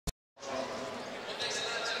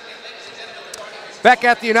Back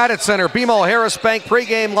at the United Center, BMO Harris Bank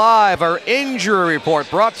pregame live. Our injury report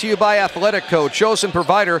brought to you by Athletic Code, chosen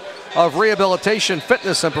provider of rehabilitation,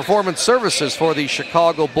 fitness, and performance services for the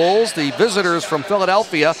Chicago Bulls. The visitors from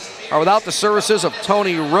Philadelphia are without the services of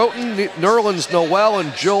Tony Roten, Nerlens Noel,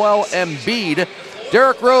 and Joel Embiid.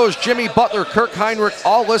 Derrick Rose, Jimmy Butler, Kirk Heinrich,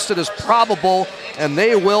 all listed as probable, and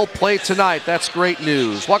they will play tonight. That's great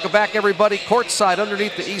news. Welcome back, everybody. Courtside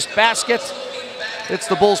underneath the East Basket. It's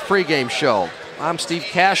the Bulls pregame show. I'm Steve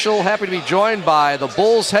Cashel, happy to be joined by the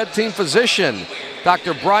Bulls head team physician,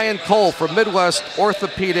 Dr. Brian Cole from Midwest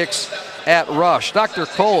Orthopedics at Rush. Dr.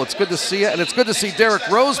 Cole, it's good to see you, and it's good to see Derrick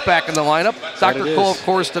Rose back in the lineup. Dr. Cole, of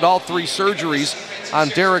course, did all 3 surgeries on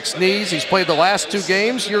Derrick's knees. He's played the last 2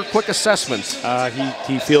 games. Your quick assessment?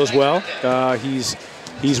 He feels well.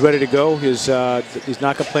 He's ready to go. He's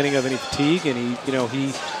not complaining of any fatigue, and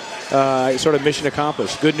he sort of mission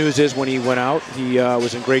accomplished. Good news is when he went out, he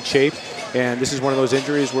was in great shape. And this is one of those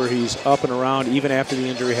injuries where he's up and around even after the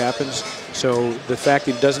injury happens. So the fact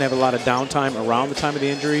that he doesn't have a lot of downtime around the time of the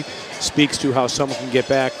injury speaks to how someone can get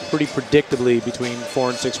back pretty predictably between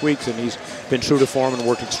 4 and 6 weeks. And he's been true to form and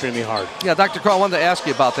worked extremely hard. Yeah, Dr. Cole, I wanted to ask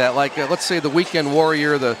you about that. Like, let's say the weekend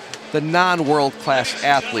warrior, the non-world-class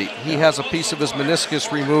athlete. He has a piece of his meniscus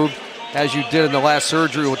removed, as you did in the last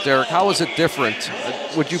surgery with Derrick. How is it different?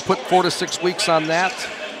 Would you put 4 to 6 weeks on that?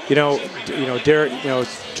 Derrick,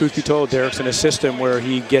 truth be told, Derrick's in a system where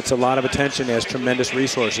he gets a lot of attention, has tremendous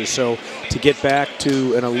resources. So to get back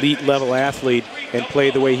to an elite level athlete and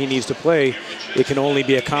play the way he needs to play, it can only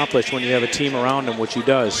be accomplished when you have a team around him, which he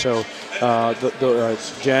does. So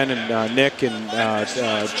Jen and Nick and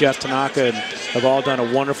Jeff Tanaka have all done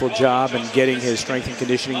a wonderful job in getting his strength and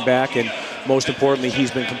conditioning back, and most importantly, he's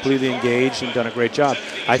been completely engaged and done a great job.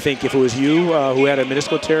 I think if it was you who had a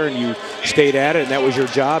meniscal tear and you stayed at it and that was your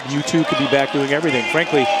job, you too could be back doing everything.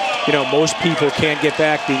 Frankly, most people can't get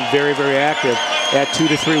back being very, very active at 2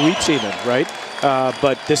 to 3 weeks even, right?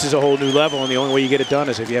 But this is a whole new level, and the only way you get it done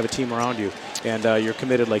is if you have a team around you and you're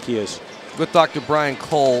committed like he is. With Dr. Brian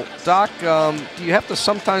Cole. Doc, do you have to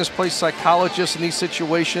sometimes play psychologist in these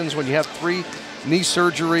situations when you have 3 knee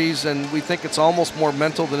surgeries and we think it's almost more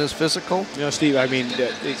mental than is physical? Steve, I mean,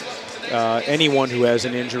 anyone who has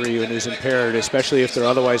an injury and is impaired, especially if they're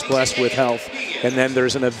otherwise blessed with health, and then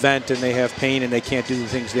there's an event and they have pain and they can't do the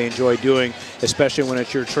things they enjoy doing, especially when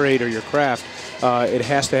it's your trade or your craft, it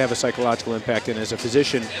has to have a psychological impact. And as a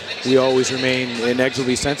physician, we always remain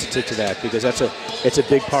inexorably sensitive to that because it's a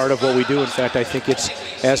big part of what we do. In fact, I think it's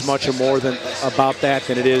as much or more than about that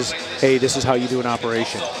than it is, hey, this is how you do an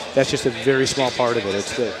operation. That's just a very small part of it.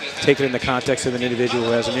 It's taken in the context of an individual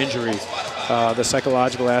who has an injury. The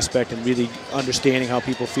psychological aspect and really understanding how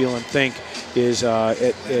people feel and think is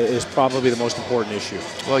probably the most important issue.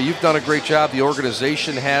 Well, you've done a great job. The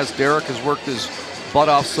organization has. Derrick has worked his butt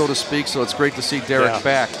off, so to speak, so it's great to see Derrick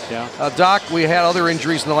back. Yeah. Doc, we had other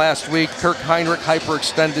injuries in the last week. Kirk Heinrich,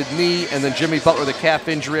 hyperextended knee, and then Jimmy Butler, the calf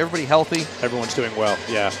injury. Everybody healthy? Everyone's doing well,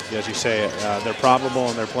 yeah. As you say, they're probable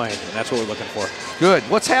and they're playing, and that's what we're looking for. Good.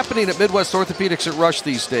 What's happening at Midwest Orthopedics at Rush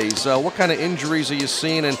these days? What kind of injuries are you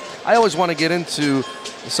seeing? And I always want to get into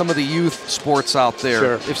some of the youth sports out there.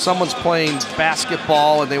 Sure. If someone's playing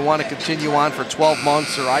basketball and they want to continue on for 12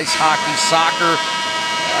 months, or ice hockey, soccer,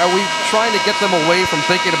 are we trying to get them away from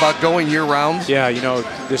thinking about going year-round? Yeah,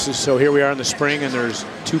 so here we are in the spring, and there's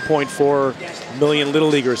 2.4 million little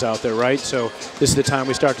leaguers out there, right? So this is the time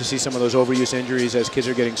we start to see some of those overuse injuries as kids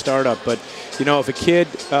are getting started up. But, if a kid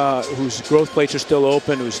whose growth plates are still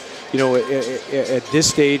open, who's, at this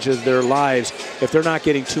stage of their lives, if they're not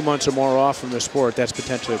getting 2 months or more off from their sport, that's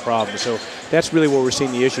potentially a problem. So that's really where we're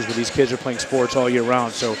seeing the issues, where these kids are playing sports all year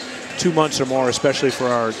round. So 2 months or more, especially for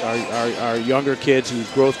our younger kids whose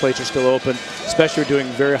growth plates are still open, especially doing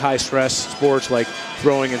very high stress sports like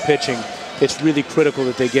throwing and pitching, it's really critical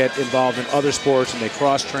that they get involved in other sports and they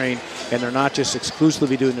cross-train and they're not just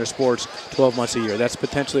exclusively doing their sports 12 months a year. That's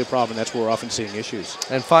potentially a problem. That's where we're often seeing issues.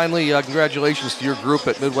 And finally, congratulations to your group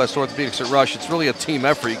at Midwest Orthopedics at Rush. It's really a team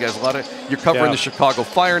effort. You guys, you're covering the Chicago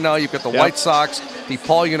Fire now. You've got the White Sox,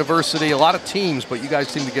 DePaul University, a lot of teams, but you guys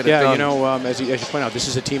seem to get it done. As you point out, this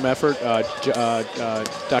is a team effort.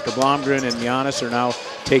 Dr. Blomgren and Giannis are now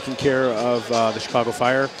taking care of the Chicago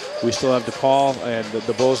Fire. We still have DePaul and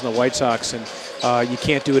the Bulls and the White Sox, and you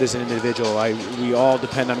can't do it as an individual. We all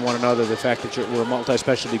depend on one another, the fact that we're a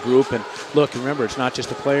multi-specialty group. And look, remember, it's not just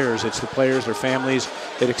the players, it's the players, their families.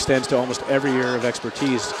 It extends to almost every area of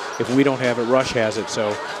expertise. If we don't have it, Rush has it.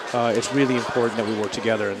 So it's really important that we work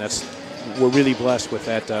together, and that's we're really blessed with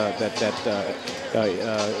that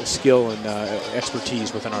skill and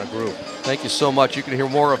expertise within our group. Thank you so much. You can hear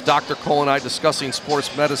more of Dr. Cole and I discussing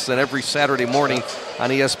sports medicine every Saturday morning on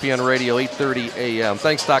ESPN Radio, 8:30 a.m.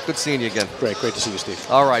 Thanks, Doc. Good seeing you again. Great to see you, Steve.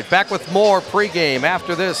 All right, back with more pregame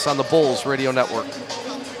after this on the Bulls Radio Network.